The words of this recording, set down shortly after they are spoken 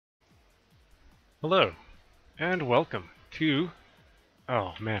Hello, and welcome to...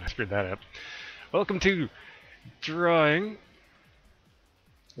 Oh man, I screwed that up. Welcome to Drawing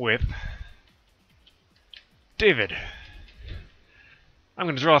with David. I'm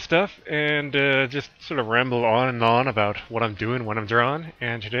going to draw stuff and just sort of ramble on and on about what I'm doing when I'm drawing.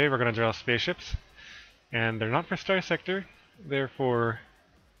 And today we're going to draw spaceships. And they're not for Star Sector, they're for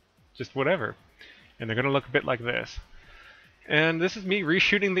just whatever. And they're going to look a bit like this. And this is me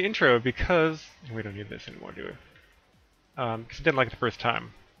reshooting the intro because... We don't need this anymore, do we? Because I didn't like it the first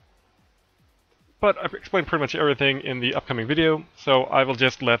time. But I've explained pretty much everything in the upcoming video, so I will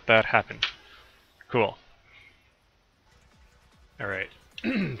just let that happen. Cool. Alright.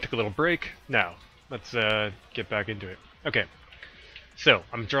 Took a little break. Now, let's get back into it. Okay. So,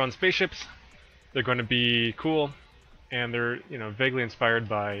 I'm drawing spaceships. They're going to be cool, and they're, vaguely inspired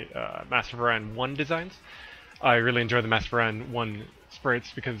by Master of Orion 1 designs. I really enjoy the Master of Orion 1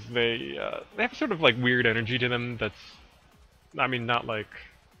 sprites because they have sort of like weird energy to them that's, I mean, not like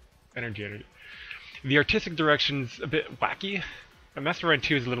energy. The artistic direction's a bit wacky, and Master of Orion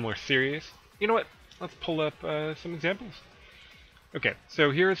 2 is a little more serious. You know what? Let's pull up some examples. Okay, so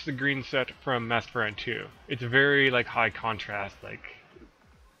here's the green set from Master of Orion 2. It's very like high contrast, like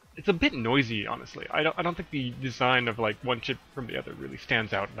it's a bit noisy, honestly. I don't think the design of like one chip from the other really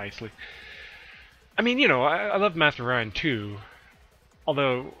stands out nicely. I mean, I love Master of Orion 2,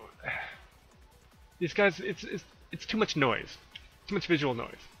 although these guys, it's too much noise, too much visual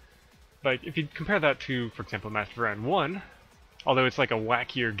noise. Like, if you compare that to, for example, Master of Orion 1, although it's like a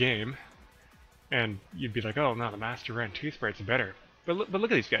wackier game, and you'd be like, oh no, the Master of Orion 2 sprites are better. But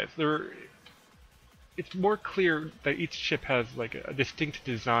look at these guys. It's more clear that each ship has like a distinct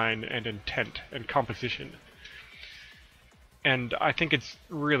design and intent and composition. And I think it's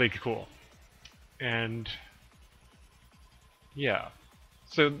really cool. And yeah.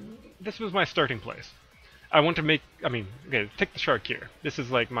 So this was my starting place. I want to make, okay, take the shark here. This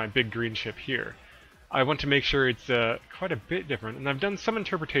is like my big green ship here. I want to make sure it's quite a bit different, and I've done some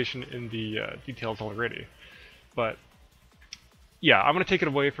interpretation in the details already. But yeah, I'm gonna take it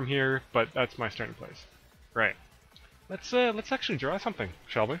away from here, but that's my starting place. Right. Let's actually draw something,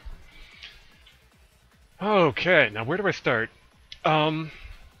 shall we? Okay, now where do I start? Oh,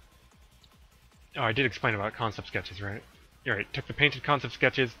 I did explain about concept sketches, right? Alright, took the painted concept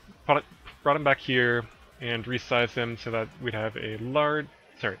sketches, brought them back here, and resized them so that we'd have a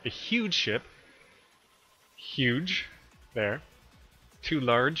huge ship. Huge. There. 2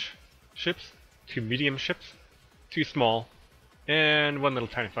 large ships, 2 medium ships, 2 small, and 1 little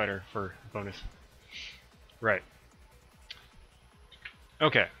tiny fighter for bonus. Right.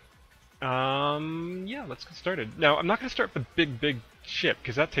 Okay. Yeah, let's get started. Now, I'm not going to start with the big ship,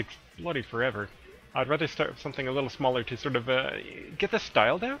 because that takes bloody forever. I'd rather start with something a little smaller to sort of get the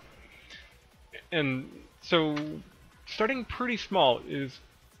style down. And so, starting pretty small is,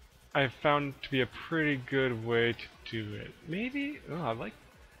 I've found to be a pretty good way to do it. Maybe? Oh, I like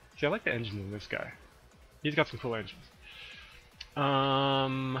the engine in this guy. He's got some cool engines.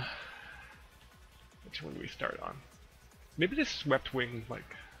 Which one do we start on? Maybe this swept wing,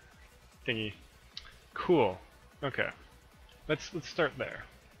 like, thingy. Cool. Okay. Let's start there.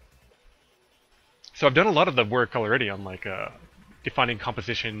 So I've done a lot of the work already on, like, defining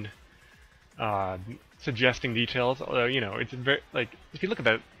composition, suggesting details, although, it's very, like, if you look at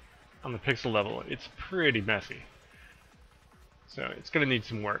that on the pixel level, it's pretty messy. So it's going to need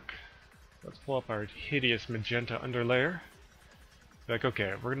some work. Let's pull up our hideous magenta underlayer. Like,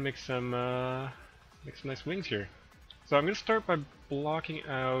 okay, we're going to make some nice wings here. So I'm going to start by blocking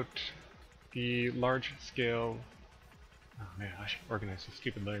out the large scale... Oh man, I should organize these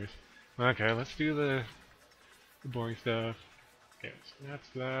stupid layers. Okay, let's do the boring stuff. Okay, so that's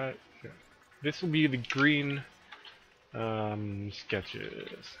that. Okay. This will be the green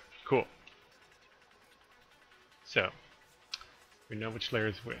sketches. Cool. So, we know which layer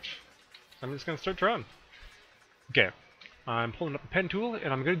is which. So I'm just going to start drawing. Okay, I'm pulling up the pen tool,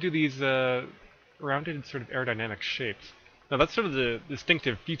 and I'm going to do these rounded sort of aerodynamic shapes. Now that's sort of the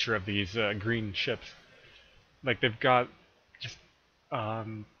distinctive feature of these green ships. Like, they've got just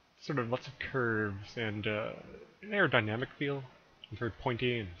sort of lots of curves and an aerodynamic feel, and very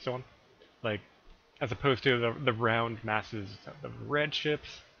pointy and so on. Like, as opposed to the round masses of the red ships.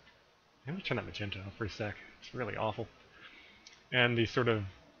 I'm going to turn that magenta off for a sec. It's really awful. And these sort of,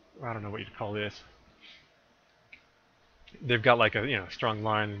 I don't know what you'd call this. They've got like a strong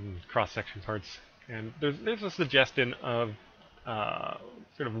line and cross-section parts, and there's a suggestion of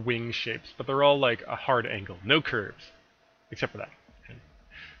sort of wing shapes, but they're all like a hard angle, no curves, except for that.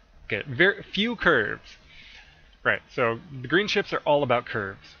 Okay, very few curves. Right. So the green ships are all about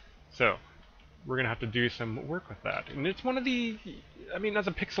curves. So we're gonna have to do some work with that. And it's one of the, I mean, as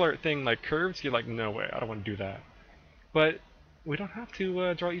a pixel art thing, like curves, you're like, no way, I don't want to do that. But we don't have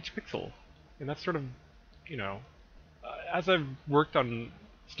to draw each pixel, and that's sort of, you know, as I've worked on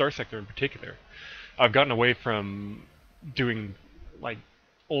Star Sector in particular, I've gotten away from doing like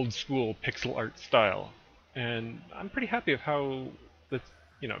old school pixel art style, and I'm pretty happy of how the,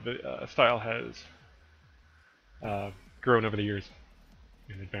 you know, the style has grown over the years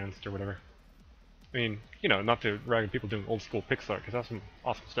and advanced or whatever. I mean, you know, not to rag on people doing old school pixel art, because that's some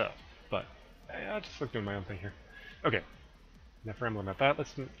awesome stuff, but I just like doing my own thing here. Okay, enough rambling about that,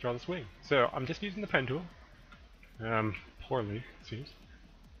 let's draw this wing. So I'm just using the pen tool. Poorly, it seems.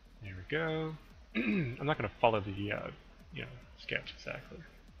 There we go. I'm not going to follow the, you know, sketch exactly.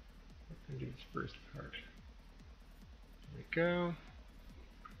 I'm going to do this first part. There we go.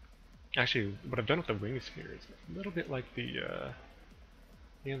 Actually, what I've done with the wings here is a little bit like the,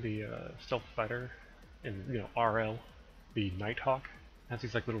 you know, the stealth fighter in, you know, RL, the Nighthawk. It has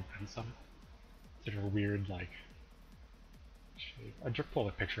these like little vents on it. Sort of a weird like shape. I just pulled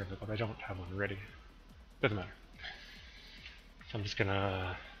a picture of it, but I don't have one ready. Doesn't matter. So I'm just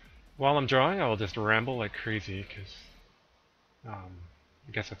gonna, while I'm drawing, I'll just ramble like crazy, because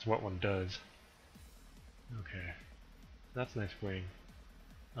I guess that's what one does. Okay, that's a nice wing.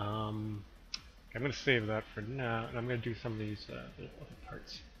 I'm gonna save that for now, and I'm gonna do some of these little other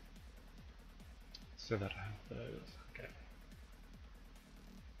parts so that I have those. Okay.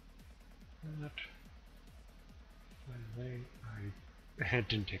 That. Finally, I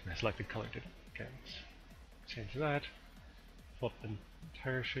didn't take my selected color, did it? Okay, let's change that. Flip the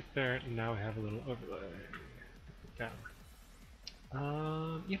entire shape there, and now we have a little overlay. Down.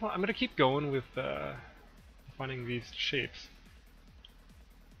 You know what, I'm gonna keep going with defining these shapes,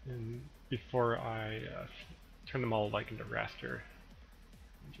 and before I turn them all like into raster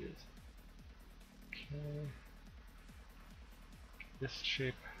images. Okay. This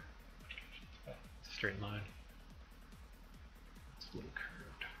shape, it's a straight line. It's a little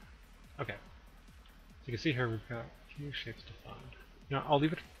curved. Okay. So you can see here we've got a few shapes defined. Now I'll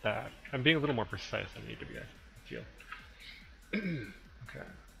leave it at that. I'm being a little more precise than I need to be, I feel. Okay.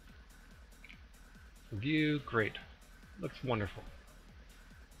 View, great. Looks wonderful.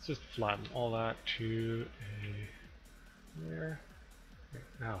 Let's just flatten all that to a there.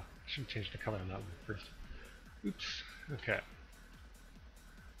 Oh, I should change the color on that one first. Oops. Okay.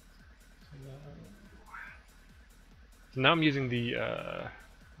 So now I'm using the what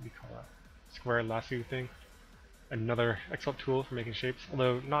do you call that? Square lasso thing. Another excellent tool for making shapes,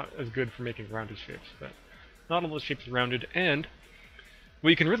 although not as good for making rounded shapes, but not all those shapes are rounded, and what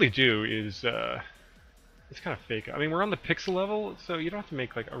you can really do is, it's kind of fake. I mean, we're on the pixel level, so you don't have to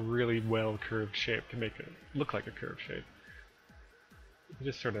make like a really well curved shape to make it look like a curved shape. You can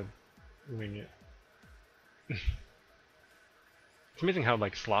just sort of wing it. It's amazing how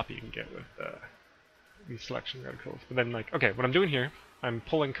like sloppy you can get with these selection reticles. But then like, okay, what I'm doing here, I'm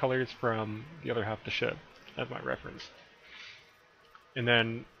pulling colors from the other half of the ship as my reference. And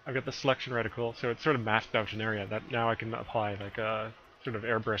then I've got the selection reticle, so it's sort of masked out an area that now I can apply like a sort of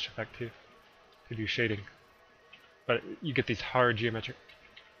airbrush effect to do shading. But you get these hard geometric,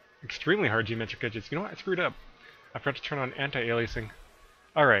 extremely hard geometric edges. You know what? I screwed up. I forgot to turn on anti-aliasing.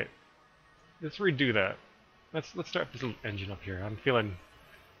 All right, let's redo that. Let's start this little engine up here. I'm feeling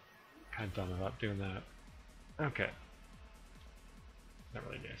kind of dumb about doing that. Okay. Not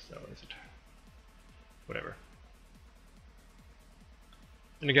really nice though, is it? Whatever.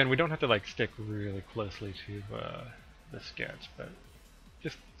 And again, we don't have to like stick really closely to the sketch, but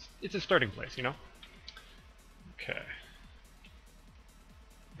just it's a starting place, you know? Okay.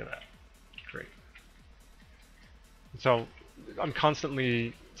 Look at that. Great. So I'm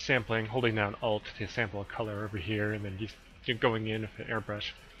constantly sampling, holding down Alt to sample a color over here, and then just going in with an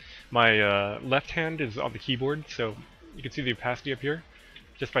airbrush. My left hand is on the keyboard, so you can see the opacity up here.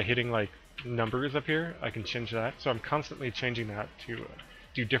 Just by hitting like numbers up here, I can change that. So I'm constantly changing that to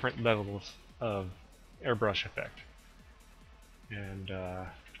do different levels of airbrush effect. And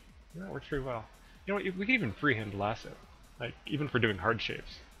that works pretty well. You know what, we can even freehand lasso, like even for doing hard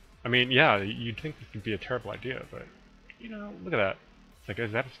shapes. I mean, yeah, you'd think this would be a terrible idea, but you know, look at that. It's like,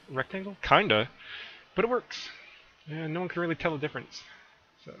 is that a rectangle? Kinda, but it works. And no one can really tell the difference.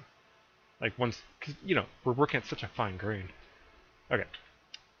 So, like once, cause you know, we're working at such a fine grain. Okay,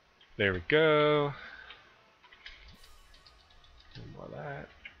 there we go. One more of that.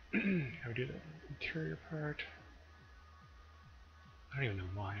 How we do the interior part? I don't even know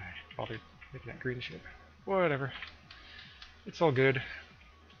why I bothered making that green shape. Whatever. It's all good.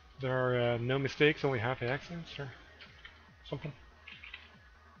 There are no mistakes, only happy accidents, or something.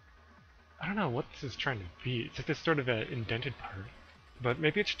 I don't know what this is trying to be. It's like this sort of an indented part. But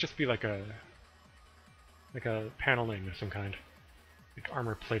maybe it should just be like a paneling of some kind. Like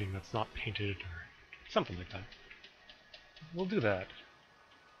armor plating that's not painted or something like that. We'll do that.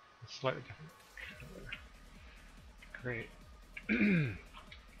 A slightly different color. Great. Okay,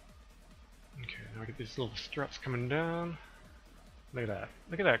 now we get these little struts coming down. Look at that.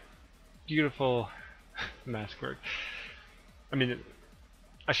 Look at that beautiful mask work. I mean,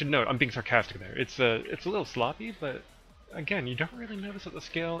 I should note, I'm being sarcastic there. It's a little sloppy, but again, you don't really notice at the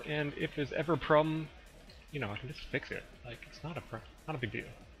scale, and if there's ever a problem, you know, I can just fix it. Like, it's not a big deal.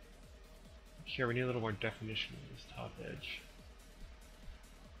 Here, we need a little more definition on this top edge.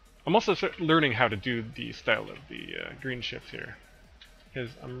 I'm also learning how to do the style of the green shifts here,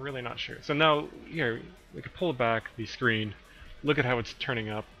 because I'm really not sure. So now, here, we can pull back the screen, look at how it's turning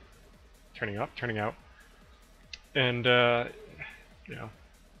up, turning out, and, you know,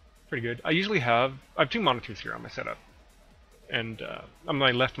 pretty good. I have two monitors here on my setup, and on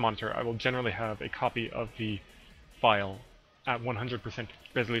my left monitor, I will generally have a copy of the file at 100%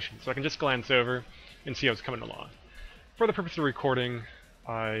 resolution, so I can just glance over and see how it's coming along. For the purpose of recording,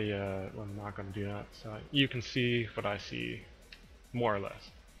 I'm not going to do that, so you can see what I see, more or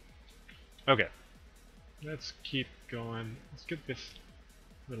less. Okay, let's keep going. Let's get this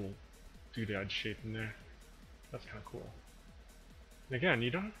little doodad shape in there. That's kind of cool. And again,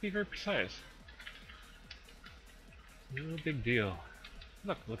 you don't have to be very precise. No big deal.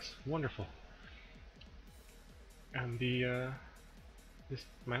 Look, looks wonderful. And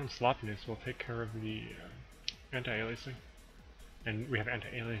my own sloppiness will take care of the anti-aliasing. And we have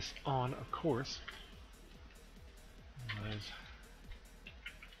anti-alias on, of course. Otherwise,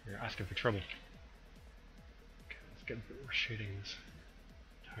 you're asking for trouble. Okay, let's get a bit more shading in this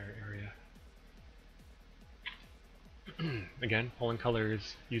entire area. Again, pulling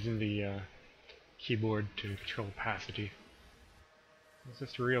colors, using the keyboard to control opacity. It's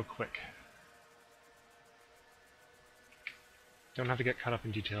just real quick. Don't have to get caught up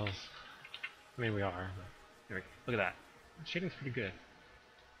in details. I mean, we are, but anyway, look at that. The shading's pretty good.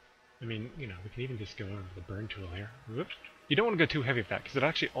 I mean, you know, we can even just go over the burn tool here. Whoops. You don't want to go too heavy with that, because it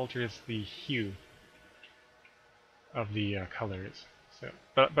actually alters the hue of the colors. So,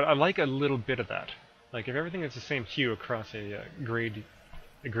 but I like a little bit of that. Like, if everything is the same hue across a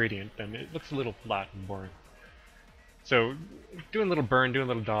gradient, then it looks a little flat and boring. So, doing a little burn, doing a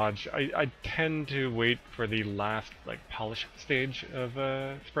little dodge, I tend to wait for the last, like, polish stage of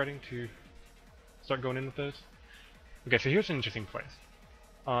spreading to start going in with those. Okay, so here's an interesting place.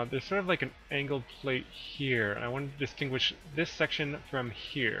 There's sort of like an angled plate here, and I want to distinguish this section from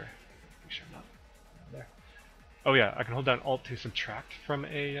here. Make sure I'm not there. Oh yeah, I can hold down Alt to subtract from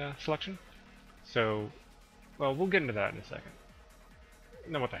a selection. So, well, we'll get into that in a second.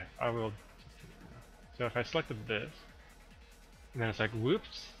 No, what the heck, I will. So if I selected this, and then it's like,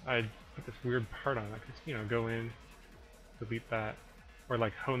 whoops, I put this weird part on. I could just, you know, go in, delete that, or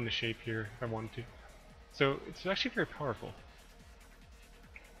like hone the shape here if I wanted to. So it's actually very powerful.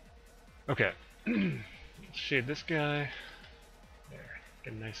 Okay, let's shade this guy. There,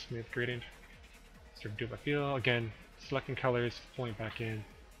 get a nice smooth gradient. Sort of do what I feel. Again, selecting colors, pulling it back in.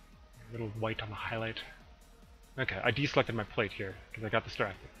 A little white on the highlight. Okay, I deselected my plate here because I got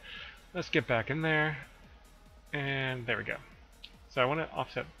distracted. Let's get back in there, and there we go. So I want to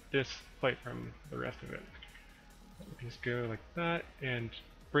offset this plate from the rest of it. We can just go like that and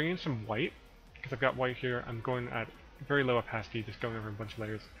bring in some white. Because I've got white here, I'm going at very low opacity, just going over a bunch of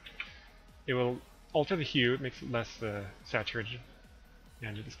layers. It will alter the hue, it makes it less saturated,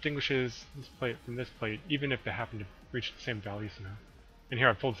 and it distinguishes this plate from this plate, even if they happen to reach the same value somehow. And here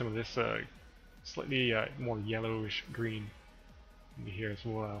I've pulled some of this slightly more yellowish green into here as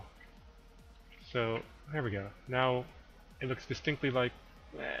well. So there we go. Now it looks distinctly like,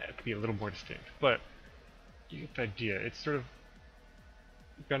 it could be a little more distinct, but you get the idea. It's sort of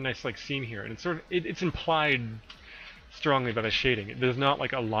got a nice like seam here, and it's sort of it's implied strongly by the shading. There's not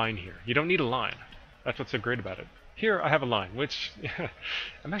like a line here. You don't need a line. That's what's so great about it. Here I have a line, which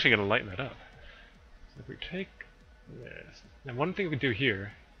I'm actually going to lighten that up. So if we take this, now one thing we can do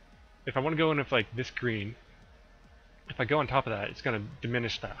here, if I want to go in with like this green, if I go on top of that, it's going to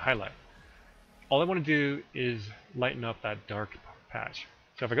diminish that highlight. All I want to do is lighten up that dark patch.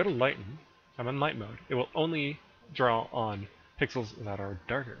 So if I go to lighten, I'm in light mode, it will only draw on pixels that are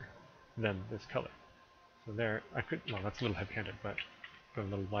darker than this color. So there, I could, well, that's a little heavy-handed, but go a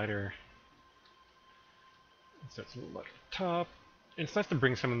little lighter. So it's a little lighter at the top. And it's nice to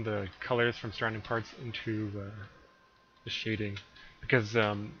bring some of the colors from surrounding parts into the shading, because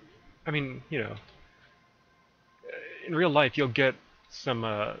I mean, you know, in real life you'll get some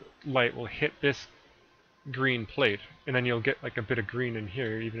light will hit this green plate, and then you'll get like a bit of green in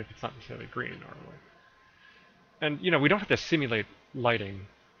here, even if it's not necessarily green normally. And you know, we don't have to simulate lighting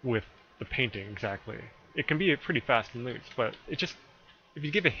with the painting exactly. It can be pretty fast and loose, but it just, if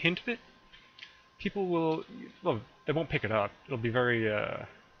you give a hint of it, people will, well, they won't pick it up. It'll be very, what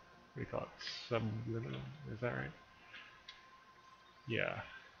do you call it? Subliminal? Is that right? Yeah.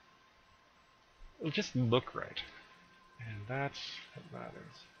 It'll just look right. And that's what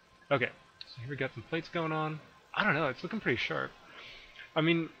matters. Okay, so here we got some plates going on. I don't know, it's looking pretty sharp. I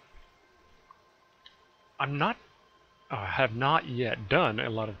mean, I have not yet done a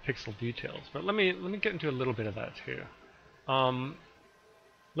lot of pixel details, but let me get into a little bit of that too.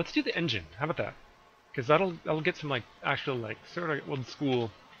 Let's do the engine. How about that? Because that'll get some like actual like sort of old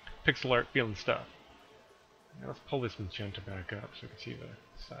school pixel art feeling stuff. Now let's pull this magenta back up so we can see the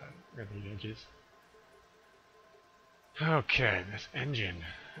side or the edges. Okay, this engine.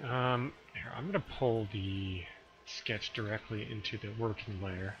 Here, I'm gonna pull the sketch directly into the working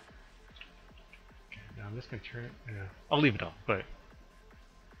layer. Okay, now I'm just gonna turn it. I'll leave it on, but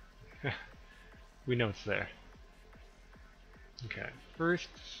we know it's there. Okay, first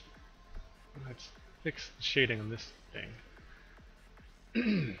let's fix the shading on this thing.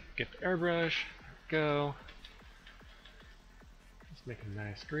 Get the airbrush. There we go. Let's make a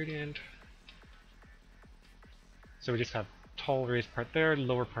nice gradient. So we just have tall raised part there,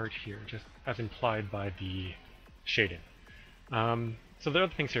 lower part here, just as implied by the shading. So there are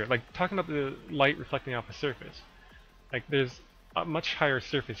other things here, like talking about the light reflecting off a surface. Like there's a much higher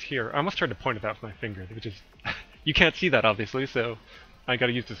surface here. I almost tried to point it out with my finger, which is you can't see that obviously, so I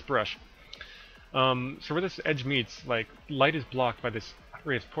gotta use this brush. So where this edge meets, like light is blocked by this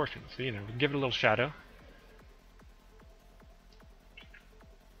raised portion. So you know, we give it a little shadow.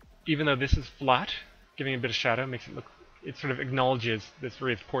 Even though this is flat, giving it a bit of shadow makes it look, it sort of acknowledges this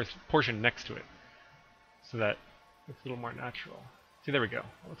raised portion next to it, so that it's a little more natural. See, there we go.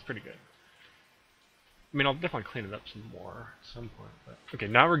 That looks pretty good. I mean, I'll definitely clean it up some more at some point. But okay,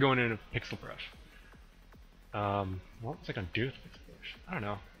 now we're going in a pixel brush. What was I gonna do with the pixel brush? I don't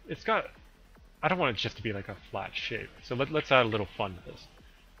know. It's got. I don't want it just to be like a flat shape, so let's add a little fun to this.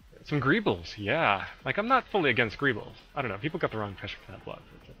 Some greebles, yeah. Like, I'm not fully against greebles. I don't know, people got the wrong impression for that blog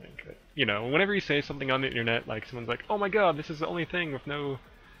post, I think. But, you know, whenever you say something on the internet, like, someone's like, oh my god, this is the only thing with no...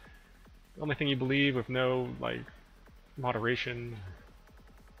 the only thing you believe with no, like, moderation.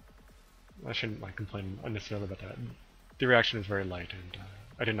 I shouldn't, like, complain unnecessarily about that. The reaction is very light, and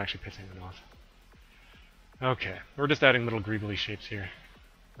I didn't actually piss anyone off. Okay, we're just adding little greebly shapes here.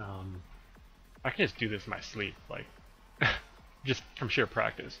 I can just do this in my sleep, like... just from sheer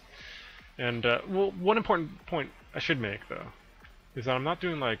practice. And, well, one important point I should make, though, is that I'm not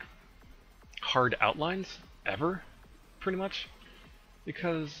doing, like, hard outlines, ever, pretty much,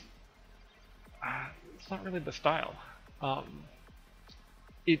 because it's not really the style.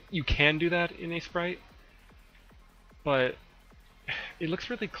 You can do that in a Sprite, but it looks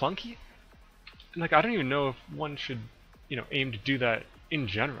really clunky. And, like, I don't even know if one should, you know, aim to do that in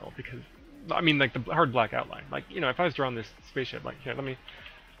general, because I mean, like the hard black outline. Like, you know, if I was drawing this spaceship, like here, let me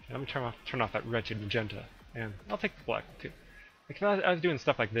turn off that wretched magenta, and I'll take the black too. Like if I was doing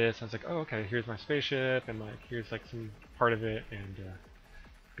stuff like this, I was like, oh, okay, here's my spaceship, and like here's like some part of it, and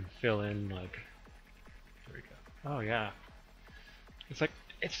I can fill in like. There we go. Oh yeah. It's like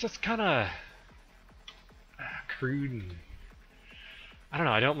it's just kind of crude, and I don't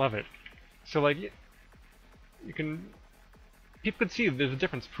know. I don't love it. So like you can. People could see there's a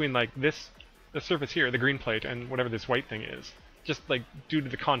difference between like the surface here, the green plate, and whatever this white thing is. Just like due to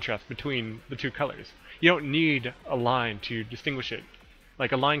the contrast between the two colors. You don't need a line to distinguish it.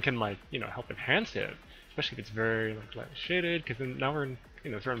 Like a line can like, you know, help enhance it, especially if it's very like lightly shaded, because then now we're in,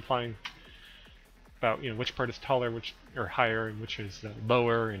 you know, sort of implying about, you know, which part is taller, which or higher, and which is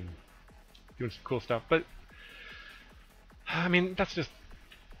lower, and doing some cool stuff. But I mean, that's just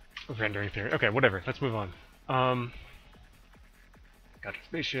rendering theory. Okay, whatever. Let's move on. Got a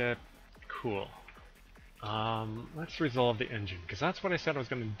spaceship. Cool. Let's resolve the engine, because that's what I said I was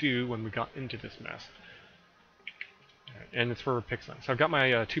going to do when we got into this mess. Right, and it's for pixeling. So I've got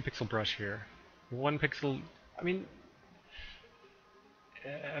my 2 pixel brush here. 1 pixel... I mean...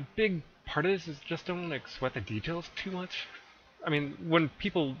 a big part of this is just don't like sweat the details too much. I mean, when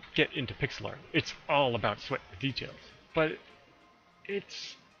people get into pixel art, it's all about sweating the details. But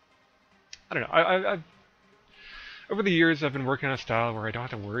it's... I don't know. I've over the years, I've been working on a style where I don't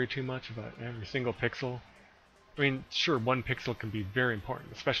have to worry too much about every single pixel. I mean, sure, 1 pixel can be very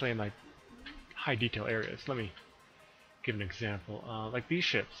important, especially in like high detail areas. Let me give an example. Like these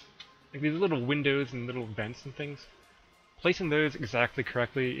ships, like these little windows and little vents and things. placing those exactly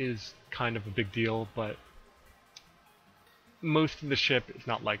correctly is kind of a big deal, but most of the ship is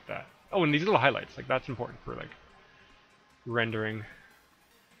not like that. Oh, and these little highlights, like that's important for like rendering.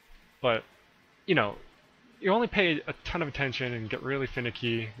 But, you know, you only pay a ton of attention and get really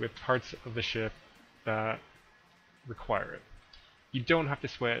finicky with parts of the ship that require it. You don't have to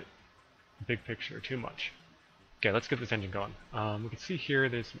sweat the big picture too much. Okay, let's get this engine going. We can see here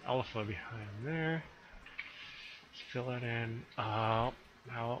there's some alpha behind there. Let's fill that in.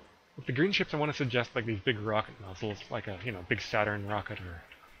 Now, with the green ships, I want to suggest like these big rocket nozzles, like a big Saturn rocket or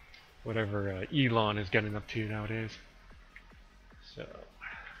whatever Elon is getting up to nowadays. So,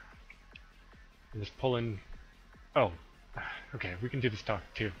 I'm just pulling. Oh, okay, we can do this talk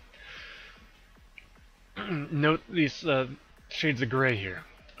too. Note these shades of gray here.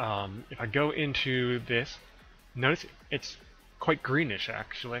 If I go into this, notice it's quite greenish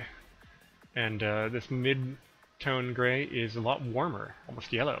actually, and this mid-tone gray is a lot warmer,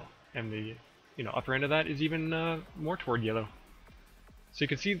 almost yellow, and the upper end of that is even more toward yellow. So you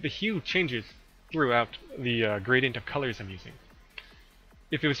can see the hue changes throughout the gradient of colors I'm using.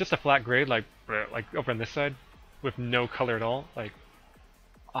 If it was just a flat gray like over on this side with no color at all, like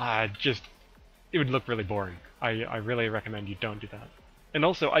it would look really boring. I really recommend you don't do that. And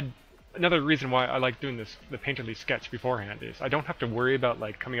also, another reason why I like doing the painterly sketch beforehand is I don't have to worry about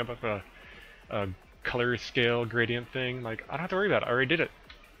like coming up with a color scale gradient thing. Like I don't have to worry about it. I already did it,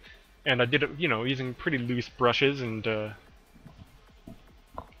 and I did it using pretty loose brushes and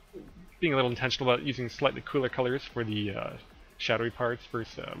being a little intentional about using slightly cooler colors for the shadowy parts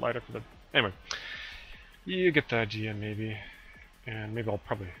versus lighter for the. Anyway, you get the idea maybe, and maybe I'll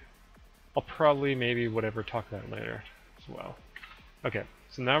probably maybe whatever talk about it later as well. Okay,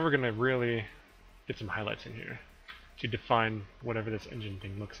 so now we're gonna really get some highlights in here to define whatever this engine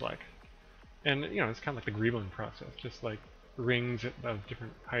thing looks like. And it's kind of like the greebling process, just like rings of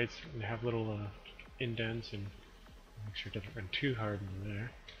different heights, and they have little indents, and make sure it doesn't run too hard in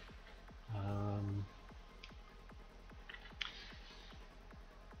there.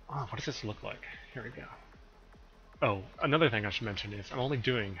 Oh, what does this look like? Here we go. Oh, another thing I should mention is I'm only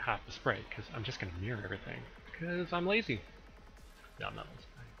doing half the Sprite because I'm just going to mirror everything because I'm lazy. No, I'm not lazy.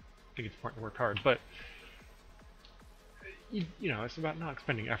 I think it's important to work hard, but it's about not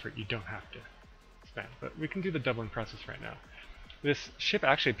expending effort you don't have to spend. But we can do the doubling process right now. This ship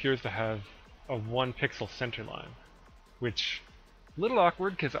actually appears to have a 1 pixel center line, which is a little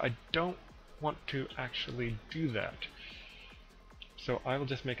awkward because I don't want to actually do that. So I will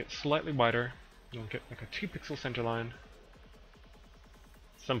just make it slightly wider. You'll get like a 2 pixel center line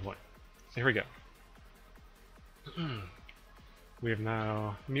at some point. So here we go. We have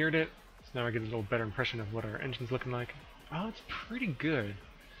now mirrored it, so now I get a little better impression of what our engine's looking like. Oh, it's pretty good.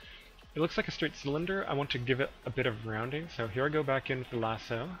 It looks like a straight cylinder. I want to give it a bit of rounding, so here I go back in with the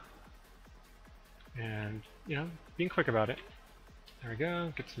lasso. And, being quick about it. There we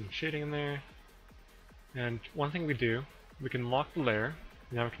go, get some shading in there. And one thing we do, we can lock the layer,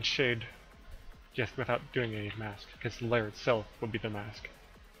 and now we can shade just without doing a mask, because the layer itself will be the mask.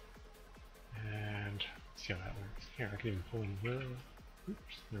 And let's see how that works. Here, I can even pull in a little.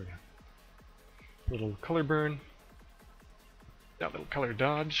 Oops, there we go. Little color burn. That little color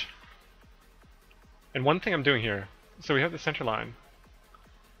dodge. And one thing I'm doing here, so we have the center line.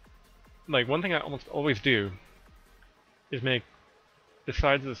 Like, one thing I almost always do is make the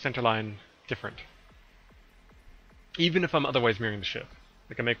sides of the center line different. Even if I'm otherwise mirroring the ship.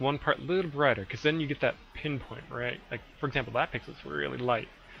 Like I make one part a little brighter, because then you get that pinpoint, right? Like, for example, that pixel's really light.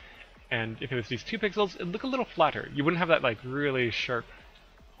 And if it was these 2 pixels, it'd look a little flatter. You wouldn't have that, like, really sharp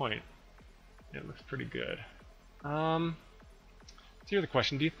point. It looks pretty good. So here's the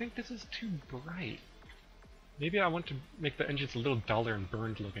question, do you think this is too bright? Maybe I want to make the engines a little duller and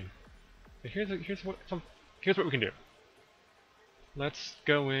burned looking. But here's what we can do. Let's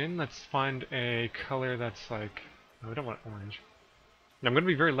go in, let's find a color that's like, no, we don't want orange. And I'm going to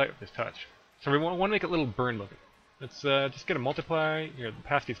be very light with this touch. So we want to make it a little burn looking. Let's just get a multiply, here the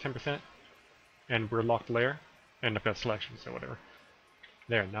opacity is 10%, and we're locked layer, and I've got selection, so whatever.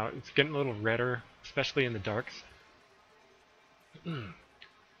 There, now it's getting a little redder, especially in the darks. Okay,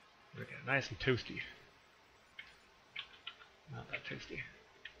 nice and toasty. Not that toasty.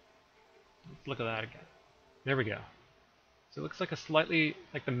 Let's look at that again. There we go. So it looks like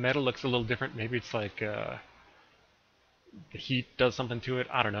like the metal looks a little different. Maybe it's like the heat does something to it.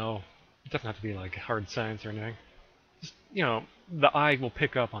 I don't know. It doesn't have to be like hard science or anything. Just, the eye will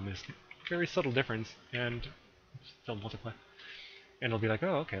pick up on this very subtle difference and still multiply. And it'll be like,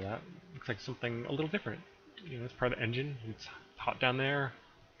 oh, okay, that looks like something a little different. It's part of the engine. It's hot down there.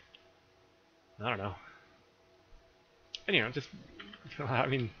 I don't know. And you know, just I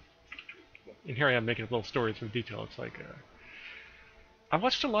mean, and here I am making little stories with detail. It's like I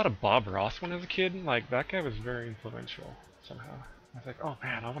watched a lot of Bob Ross when I was a kid. And, like that guy was very influential somehow. I was like, oh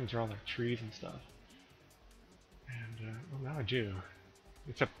man, I want to draw like trees and stuff. And well, now I do,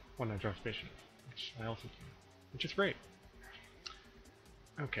 except when I draw spaceships, which I also do, which is great.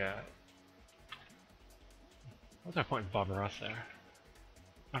 Okay. What was my point with Bob Ross there?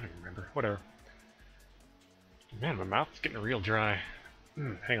 I don't even remember. Whatever. Man, my mouth's getting real dry.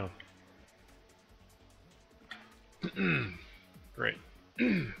 Hang on. Great.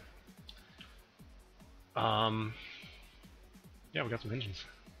 Yeah, we got some engines.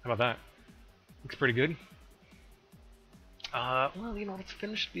 How about that? Looks pretty good. Well, you know, let's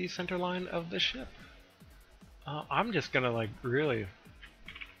finish the center line of the ship. I'm just gonna like really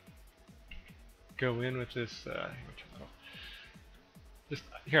go in with this. Just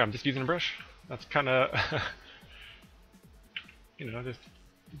here, I'm just using a brush. That's kind of, you know, just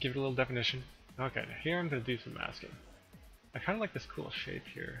give it a little definition. Okay, here I'm gonna do some masking. I kind of like this cool shape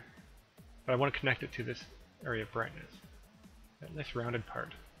here, but I want to connect it to this area of brightness. That nice rounded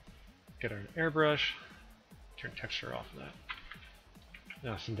part. Get an airbrush. Turn texture off of that.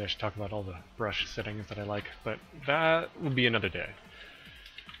 Now someday I should talk about all the brush settings that I like, but that will be another day.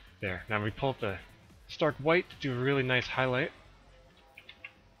 There. Now we pull up the stark white to do a really nice highlight.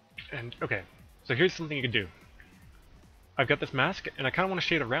 And okay, so here's something you can do. I've got this mask, and I kind of want to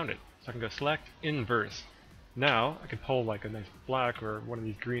shade around it. So I can go select, inverse. Now I can pull like a nice black or one of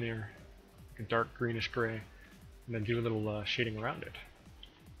these greener, like a dark greenish gray, and then do a little shading around it.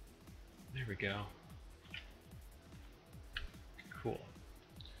 There we go. Cool.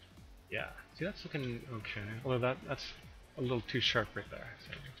 Yeah. See, that's looking okay. Although that's a little too sharp right there.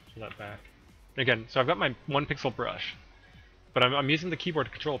 So I have to pull that back. Again, so I've got my 1 pixel brush, but I'm using the keyboard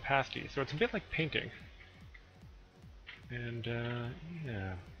to control opacity, so it's a bit like painting. And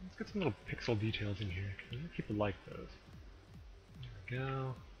yeah, let's get some little pixel details in here. People like those. There we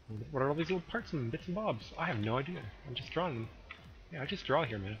go. What are all these little parts and bits and bobs? I have no idea. I'm just drawing them. Yeah, I just draw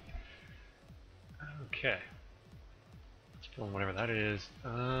here, man. Okay. Let's fill in whatever that is.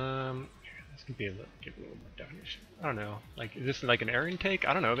 This could be a little, give a little more definition. I don't know. Like, is this like an air intake?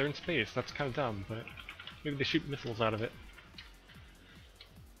 I don't know. They're in space. That's kind of dumb, but maybe they shoot missiles out of it.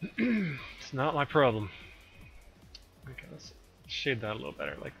 It's not my problem. Okay, let's shade that a little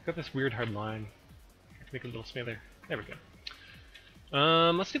better. Like, got this weird hard line. Make it a little smoother. There we go.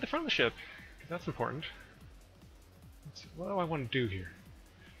 Let's do the front of the ship, 'cause that's important. Let's see, what do I want to do here?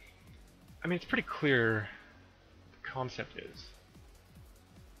 I mean, it's pretty clear what the concept is.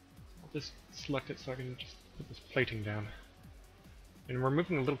 I'll just select it so I can just put this plating down. And we're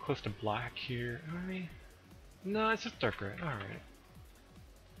moving a little close to black here. Are we? No, it's just dark gray. Alright.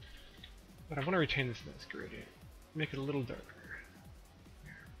 But I want to retain this nice gradient. Make it a little darker.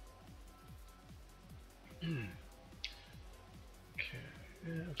 Okay,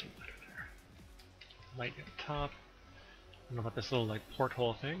 yeah, that's a little better there. Light at the top. I don't know about this little like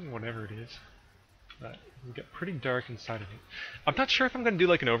porthole thing, whatever it is, but it'll get pretty dark inside of it. I'm not sure if I'm gonna do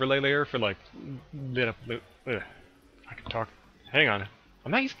like an overlay layer for like lit up. I can talk. Hang on,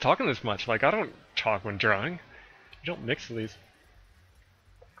 I'm not used to talking this much. Like I don't talk when drawing. You don't mix these.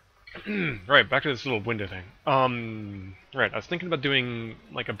 Right, back to this little window thing. Right, I was thinking about doing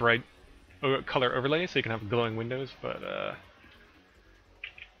like a bright color overlay so you can have glowing windows, but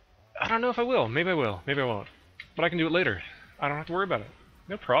I don't know if I will. Maybe I will. Maybe I won't. But I can do it later. I don't have to worry about it.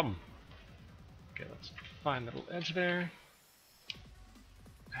 No problem. Okay, let's find that little edge there.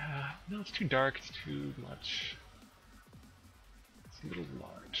 No, it's too dark. It's too much. It's a little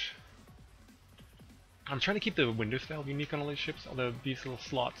large. I'm trying to keep the window style unique on all these ships, although these little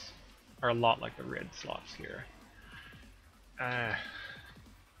slots are a lot like the red slots here.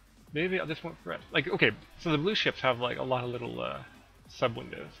 Maybe I'll just want red. Like, okay, so the blue ships have like a lot of little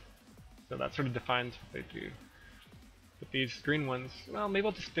sub-windows. So that sort of defines what they do. But these green ones, well, maybe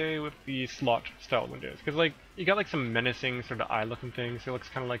I'll just stay with the slot style windows. Because like, you got like some menacing sort of eye-looking things. So it looks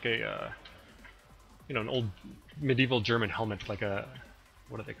kind of like a, you know, an old medieval German helmet, like a,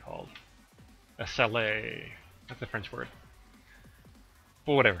 what are they called? A sallet. That's a French word.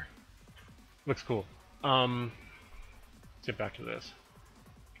 But whatever. Looks cool. Let's get back to this.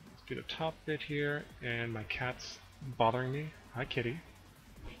 Let's do the top bit here, and my cat's bothering me. Hi, kitty.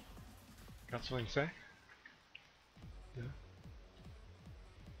 Got something to say? Yeah.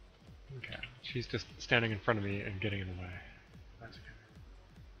 Okay. She's just standing in front of me and getting in the way. That's okay.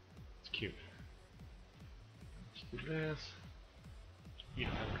 It's cute. Let's do this. Yeah.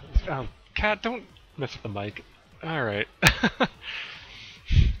 Oh, cat, don't mess with the mic. Alright.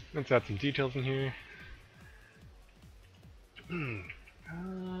 Let's add some details in here. I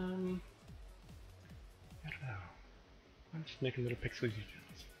don't know. I'm just making little pixel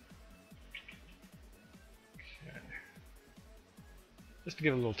details. Okay. Just to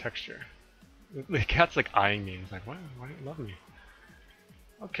give it a little texture. The cat's like eyeing me. He's like, wow, why don't you love me?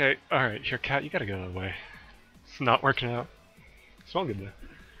 Okay, alright, here cat, you gotta go away. It's not working out. Smell good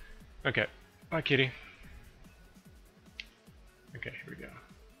though. Okay, bye kitty. Okay, here we go.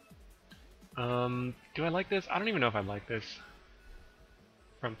 Do I like this? I don't even know if I like this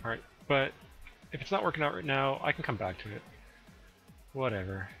front part, but if it's not working out right now, I can come back to it.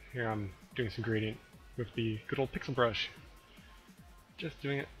 Whatever. Here I'm doing some gradient with the good old pixel brush. Just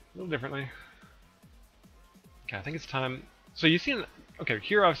doing it a little differently. Okay, I think it's time. So you see, okay,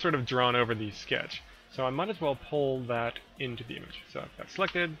 here I've sort of drawn over the sketch, so I might as well pull that into the image. So I've got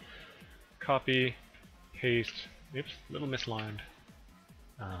selected, copy, paste. Oops, a little mislined.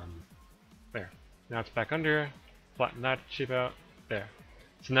 There. Now it's back under. Flatten that shape out. There.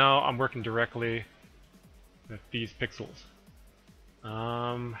 So now I'm working directly with these pixels.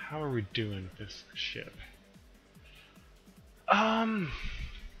 How are we doing with this ship?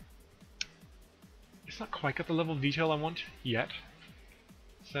 It's not quite got the level of detail I want yet.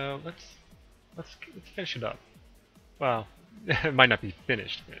 So let's finish it up. Well, it might not be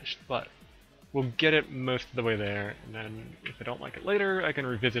finished, but we'll get it most of the way there, and then if I don't like it later, I can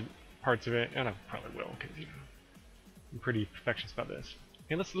revisit parts of it, and I probably will, because you know I'm pretty perfectionist about this.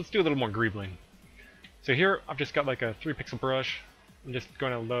 Okay, let's do a little more greebling. So here I've just got like a 3-pixel brush. I'm just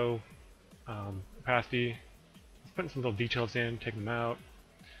going to low opacity, just putting some little details in, taking them out.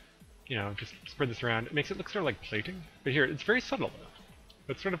 You know, just spread this around. It makes it look sort of like plating, but here it's very subtle though.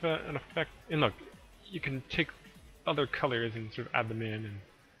 It's sort of an effect. And look, you can take other colors and sort of add them in, and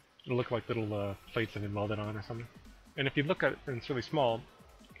it'll look like little plates that have been welded on or something. And if you look at it and it's really small,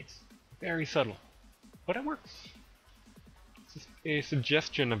 it's very subtle, but it works. It's just a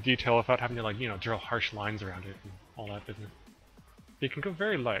suggestion of detail without having to, like, you know, draw harsh lines around it and all that business. You can go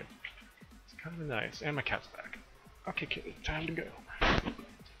very light. It's kind of nice. And my cat's back. Okay, kitty, time to go.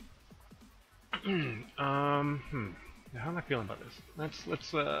 Now how am I feeling about this?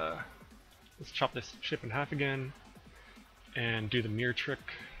 Let's chop this ship in half again and do the mirror trick.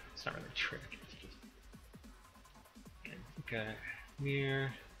 It's not really a trick. It's just okay.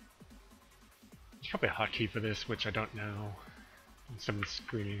 Mirror. There's probably a hotkey for this, which I don't know. Someone's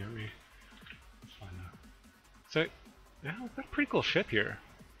screaming at me. That's fine though. So, yeah, we've got a pretty cool ship here.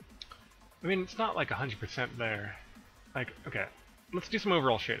 I mean, it's not like 100% there. Like, okay, let's do some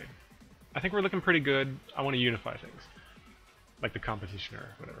overall shading. I think we're looking pretty good. I want to unify things, like the composition or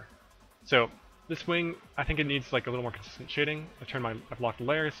whatever. So this wing, I think it needs like a little more consistent shading. I've locked the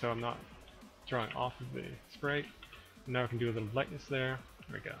layer, so I'm not drawing off of the sprite. Now I can do a little lightness there.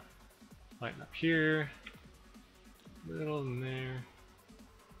 There we go. Lighten up here, a little in there.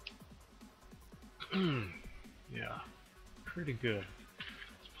 Yeah, pretty good.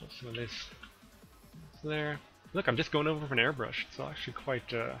 Let's pull some of this there. Look, I'm just going over with an airbrush. It's actually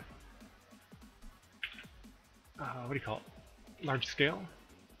quite what do you call it? Large scale?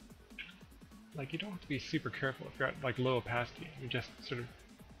 Like, you don't have to be super careful if you're at like low opacity. You're just sort of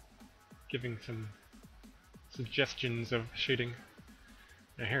giving some suggestions of shading.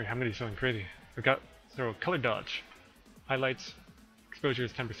 Now here, I'm gonna do something crazy. We've got color dodge. Highlights, exposure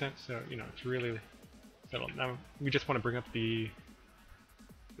is 10%, so you know it's really settled. Now we just want to bring up the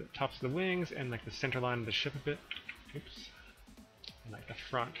tops of the wings and like the center line of the ship a bit. Oops. And like the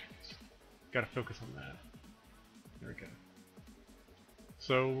front. Gotta focus on that. There we go.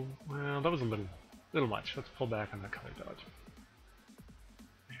 So, well, that was a little much. Let's pull back on the color dodge.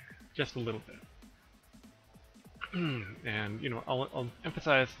 Just a little bit. And, you know, I'll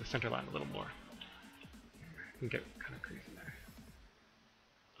emphasize the center line a little more. I can get kind of crazy there.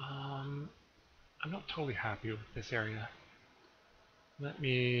 I'm not totally happy with this area. Let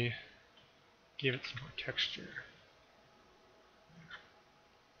me give it some more texture.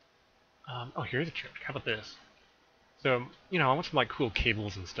 Oh, here's a trick. How about this? So, you know, I want some like cool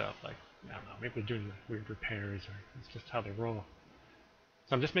cables and stuff. Like, I don't know, maybe they're doing weird repairs, or it's just how they roll.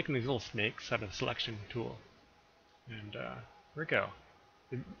 So I'm just making these little snakes out of the selection tool. And here we go.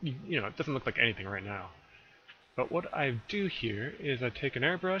 You know, it doesn't look like anything right now. But what I do here is I take an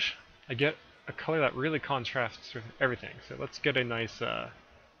airbrush, I get a color that really contrasts with everything. So let's get a nice,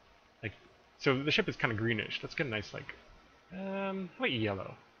 like, so the ship is kind of greenish. Let's get a nice, like, how about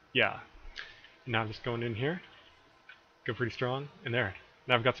yellow? Yeah. And now I'm just going in here. Go pretty strong, and there.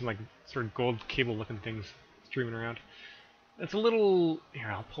 Now I've got some like sort of gold cable looking things streaming around. It's a little, here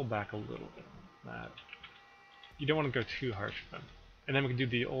I'll pull back a little bit on that. You don't want to go too harsh with them. And then we can do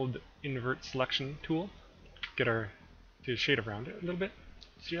the old invert selection tool. Get our to shade around it a little bit.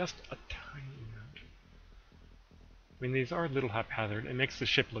 Just a tiny amount. I mean, these are a little haphazard. It makes the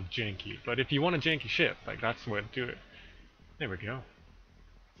ship look janky, but if you want a janky ship, like, that's the way to do it. There we go.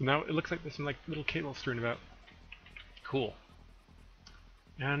 So now it looks like there's some like little cables strewn about. Cool.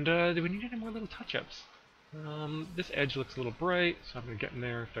 And do we need any more little touch-ups? This edge looks a little bright, so I'm gonna get in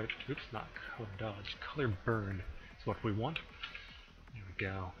there. Start. Oops, not color dodge. Color burn is what we want. There we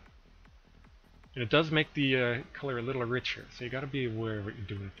go. And it does make the color a little richer, so you gotta be aware of what you're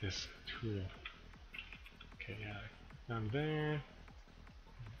doing with this tool. Okay, yeah, down there.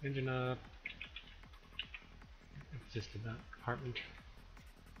 Engine up. It's just in that compartment.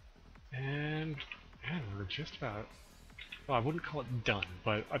 And we're just about, well, I wouldn't call it done,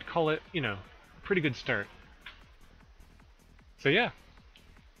 but I'd call it, you know, a pretty good start. So yeah,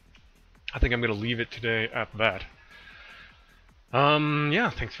 I think I'm going to leave it today at that. Yeah,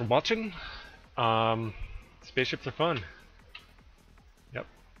 thanks for watching. Spaceships are fun. Yep.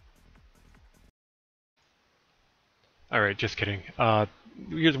 Alright, just kidding.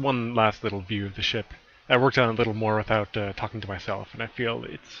 Here's one last little view of the ship. I worked on it a little more without talking to myself, and I feel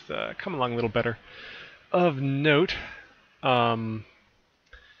it's come along a little better. Of note, I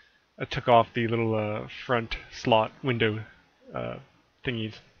took off the little front slot window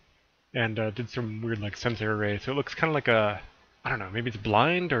thingies and did some weird like sensor array, so it looks kind of like a, I don't know, maybe it's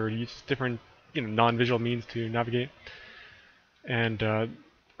blind or uses different, you know, non-visual means to navigate. And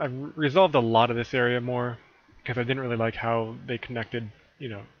I've resolved a lot of this area more because I didn't really like how they connected, you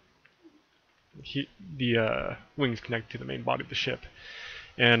know, the wings connect to the main body of the ship,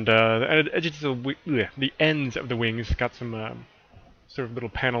 and the edges of the ends of the wings got some sort of little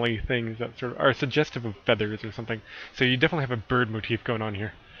panel-y things that sort of are suggestive of feathers or something. So you definitely have a bird motif going on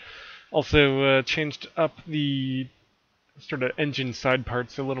here. Also changed up the sort of engine side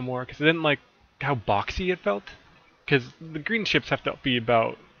parts a little more because I didn't like how boxy it felt. Because the green ships have to be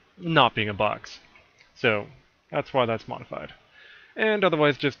about not being a box, so that's why that's modified. And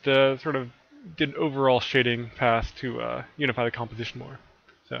otherwise, just sort of did an overall shading pass to unify the composition more.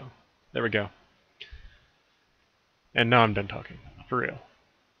 So, there we go. And now I'm done talking. For real.